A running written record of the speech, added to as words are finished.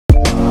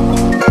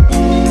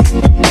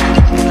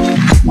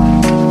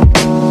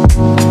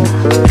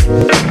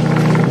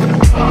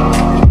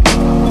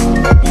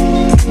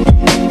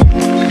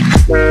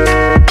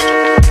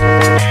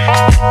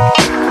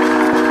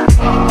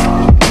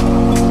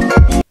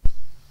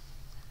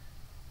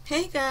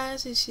Hey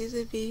guys, it's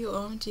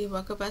ShesABeautyOMG.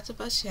 Welcome back to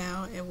my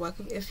channel, and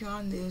welcome if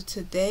you're new.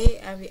 Today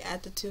I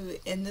reacted to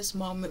In This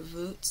Moment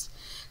Roots,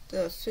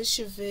 the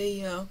official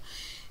video,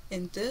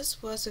 and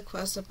this was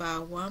requested by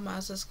one of my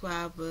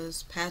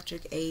subscribers,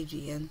 Patrick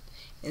Adrian,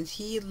 and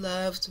he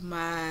loved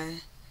my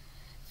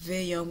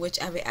video in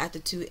which I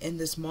reacted to In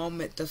This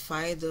Moment, the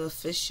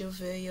official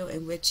video,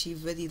 in which he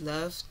really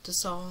loved the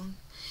song,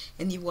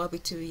 and he wanted me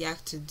to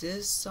react to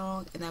this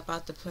song, and I'm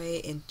about to play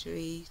it in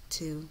 3,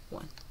 2,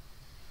 1.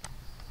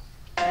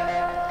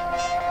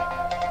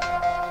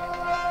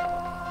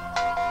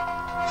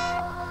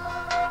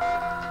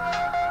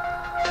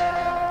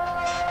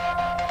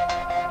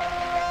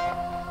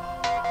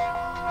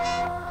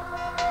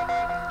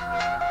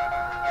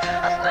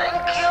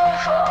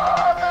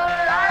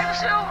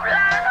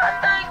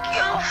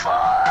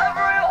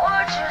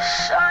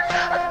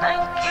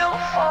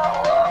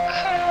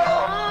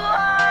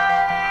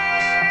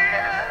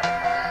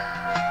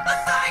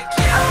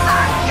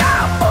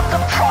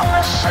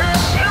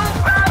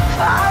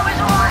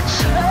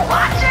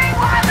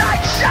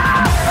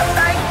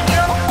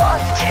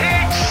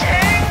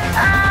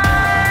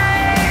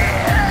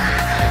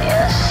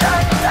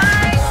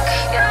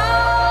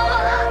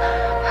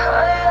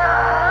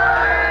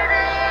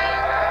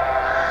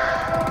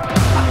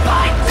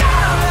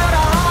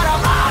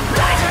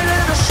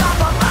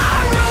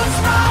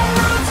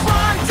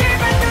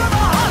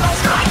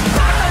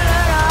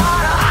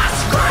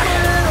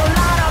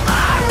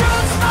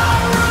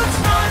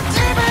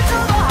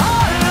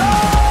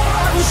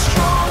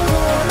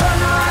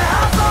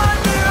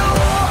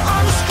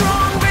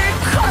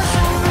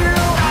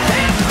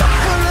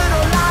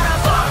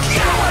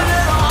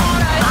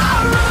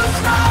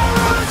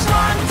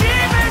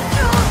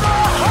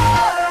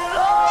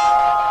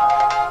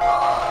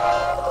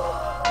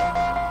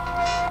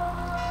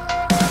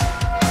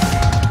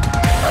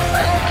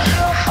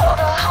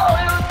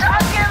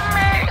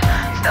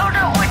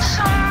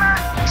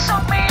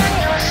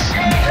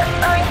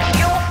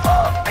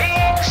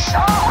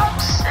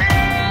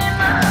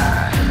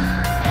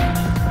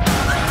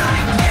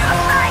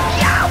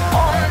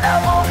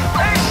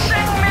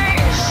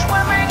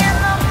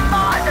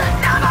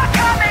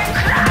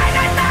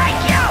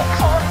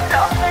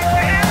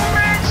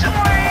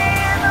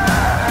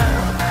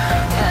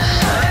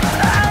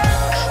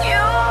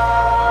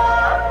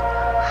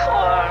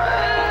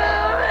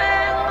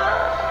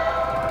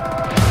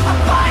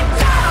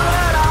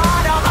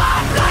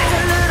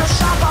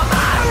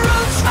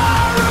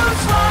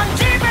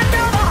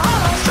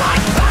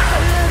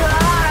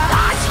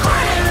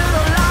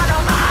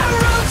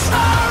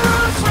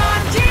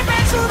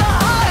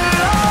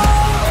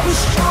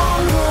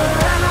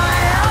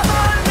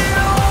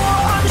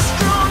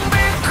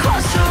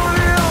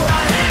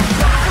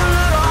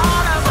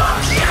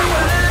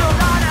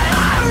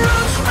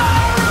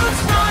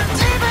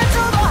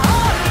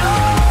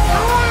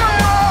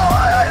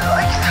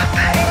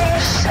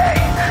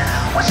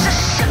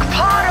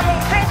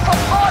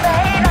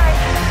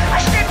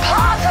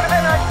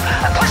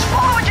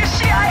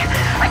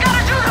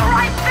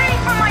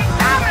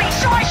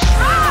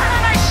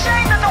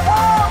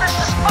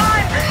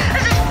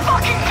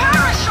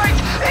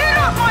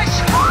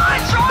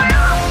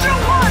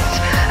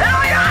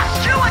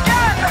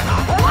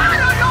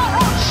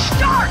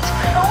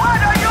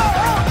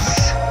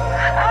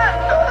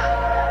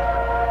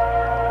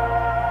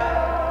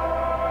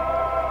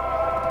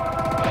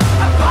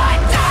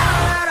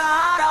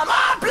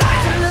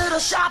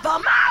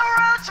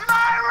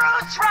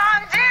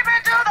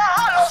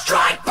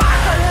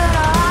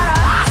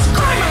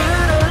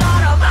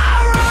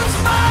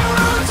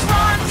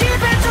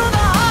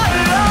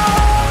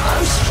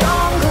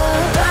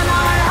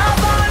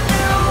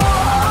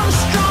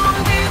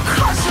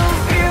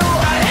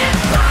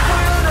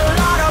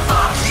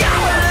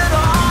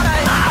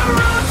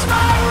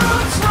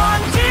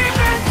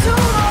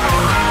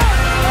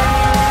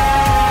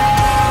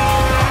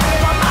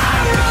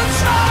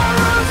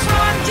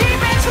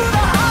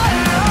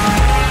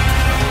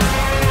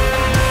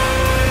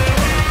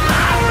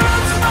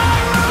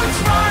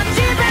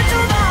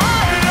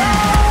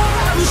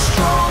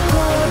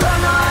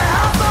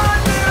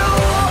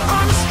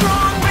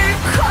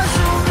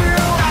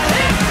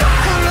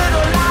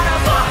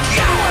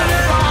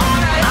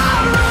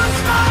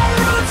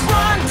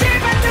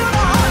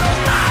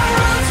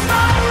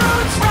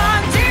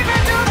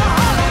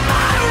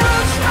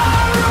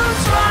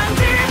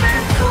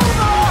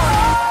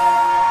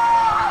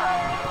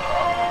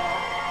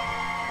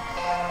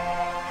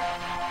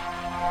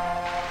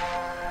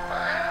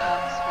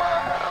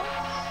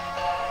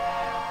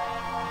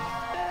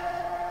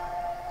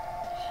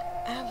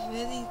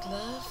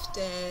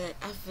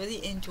 I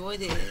really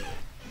enjoyed it.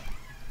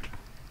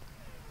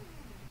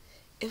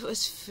 It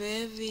was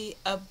very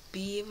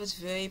upbeat, it was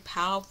very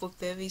powerful,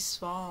 very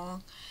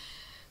strong,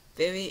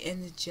 very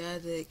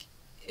energetic.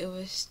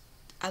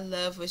 I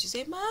love what she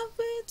said, my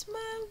roots,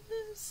 my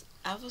roots.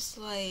 I was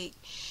like,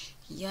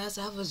 Yes,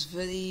 I was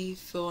really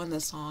feeling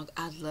the song.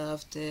 I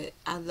loved it.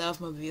 I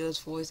love Maria's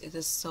voice. It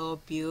is so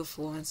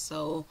beautiful and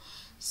so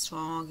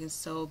strong and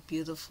so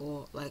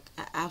beautiful. Like,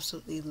 I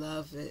absolutely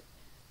love it.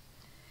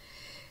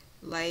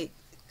 Like,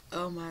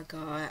 oh my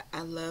God,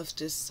 I loved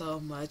this so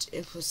much.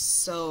 It was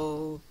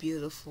so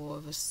beautiful.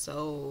 It was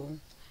so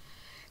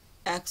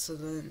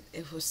excellent.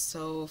 It was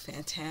so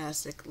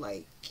fantastic.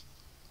 Like,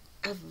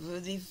 I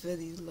really,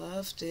 really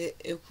loved it.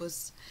 It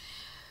was,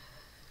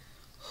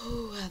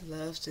 oh, I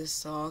love this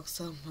song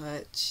so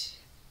much.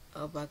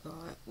 Oh my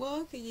God.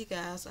 Well, okay, you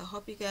guys. I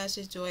hope you guys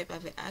enjoyed my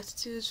reaction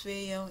to this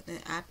video. And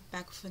I'll be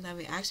back with another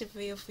reaction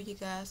video for you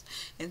guys.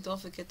 And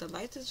don't forget to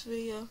like this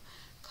video,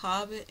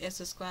 comment, and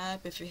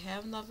subscribe if you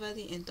haven't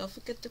already. And don't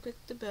forget to click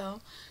the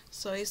bell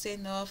so you stay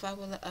notified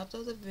when I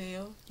upload a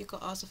video. You can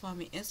also find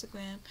me on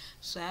Instagram,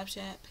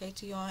 Snapchat,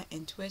 Patreon,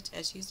 and Twitch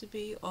at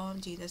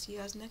ShesABeautyOMG. I'll see you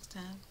guys next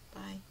time.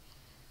 Bye.